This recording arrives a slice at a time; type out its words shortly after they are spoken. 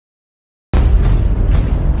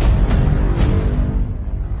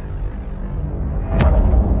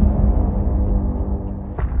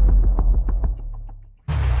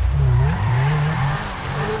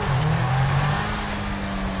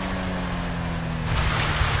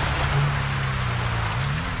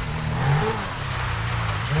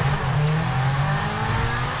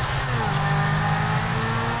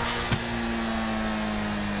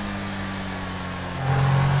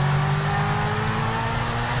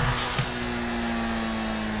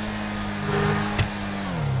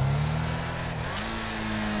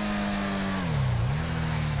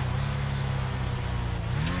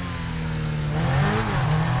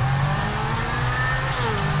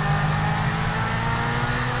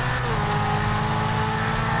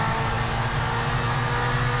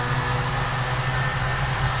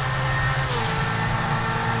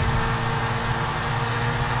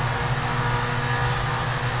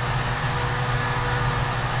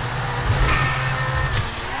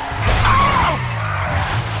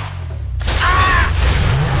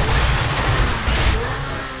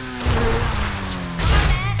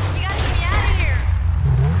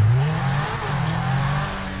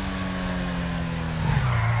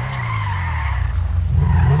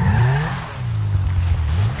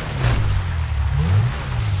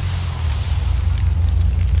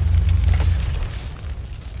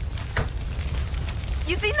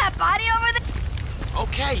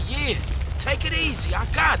Okay, yeah. Take it easy. I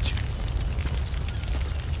got you.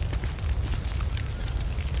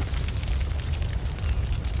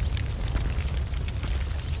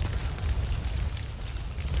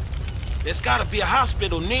 There's gotta be a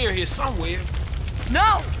hospital near here somewhere.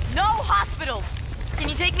 No! No hospitals! Can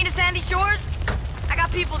you take me to Sandy Shores? I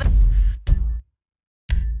got people that...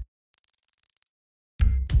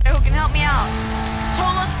 who can help me out.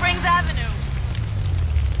 Cholo Springs Avenue.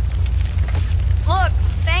 Look,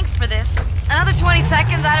 thanks for this. Another 20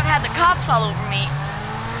 seconds, I'd have had the cops all over me.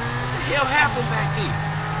 What the hell happened back there?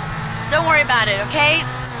 Don't worry about it, okay?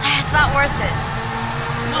 It's not worth it.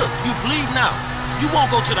 Look, you bleeding out. You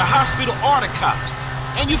won't go to the hospital or the cops.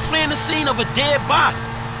 And you fleeing the scene of a dead body.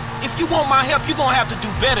 If you want my help, you're gonna have to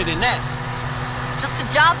do better than that. Just a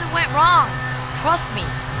job that went wrong. Trust me.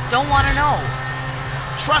 Don't want to know.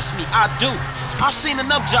 Trust me, I do. I've seen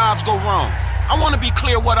enough jobs go wrong. I want to be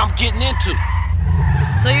clear what I'm getting into.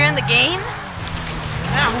 So you're in the game?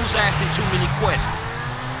 Now who's asking too many questions?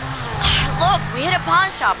 Look, we hit a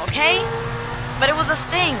pawn shop, okay? But it was a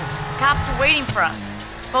sting. Cops were waiting for us.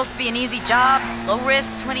 Supposed to be an easy job, low risk,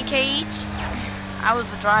 20K each. I was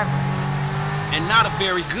the driver. And not a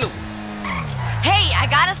very good one. Hey, I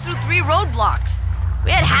got us through 3 roadblocks.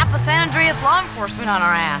 We had half of San Andreas law enforcement on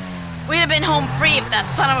our ass. We'd have been home free if that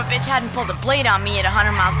son of a bitch hadn't pulled a blade on me at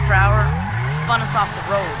 100 miles per hour. Spun us off the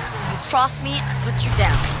road. You cross me, I put you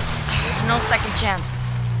down. No second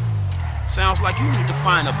chances. Sounds like you need to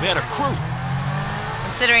find a better crew.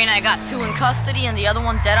 Considering I got 2 in custody and the other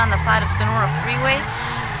one dead on the side of Sonora Freeway,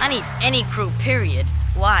 I need any crew, period.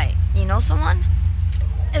 Why? You know someone?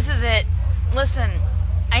 This is it. Listen,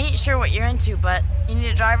 I ain't sure what you're into, but you need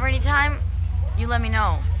a driver anytime? You let me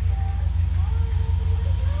know.